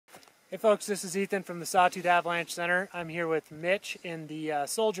Hey folks, this is Ethan from the Sawtooth Avalanche Center. I'm here with Mitch in the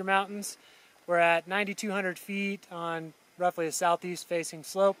Soldier Mountains. We're at 9,200 feet on roughly a southeast facing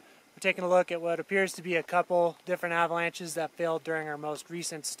slope. We're taking a look at what appears to be a couple different avalanches that failed during our most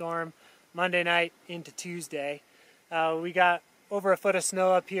recent storm, Monday night into Tuesday. We got over a foot of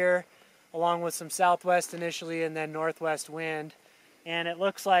snow up here, along with some southwest initially and then northwest wind. And it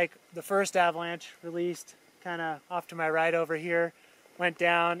looks like the first avalanche released kind of off to my right over here, went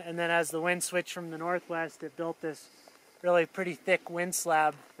down, and then as the wind switched from the northwest, it built this really pretty thick wind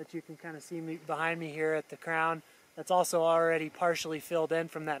slab that you can kind of see behind me here at the crown. That's also already partially filled in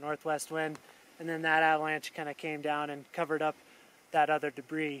from that northwest wind, and then that avalanche kind of came down and covered up that other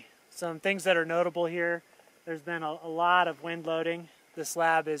debris. Some things that are notable here: there's been a lot of wind loading. The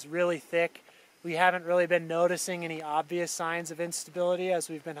slab is really thick. We haven't really been noticing any obvious signs of instability as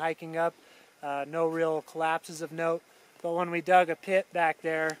we've been hiking up. No real collapses of note. But when we dug a pit back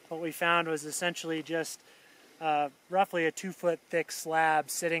there, what we found was essentially just roughly a 2-foot thick slab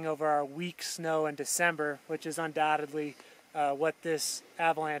sitting over our weak snow in December, which is undoubtedly what this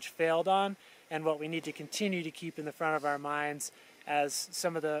avalanche failed on, and what we need to continue to keep in the front of our minds as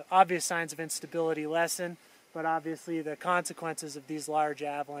some of the obvious signs of instability lessen. But obviously the consequences of these large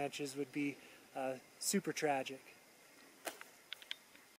avalanches would be super tragic.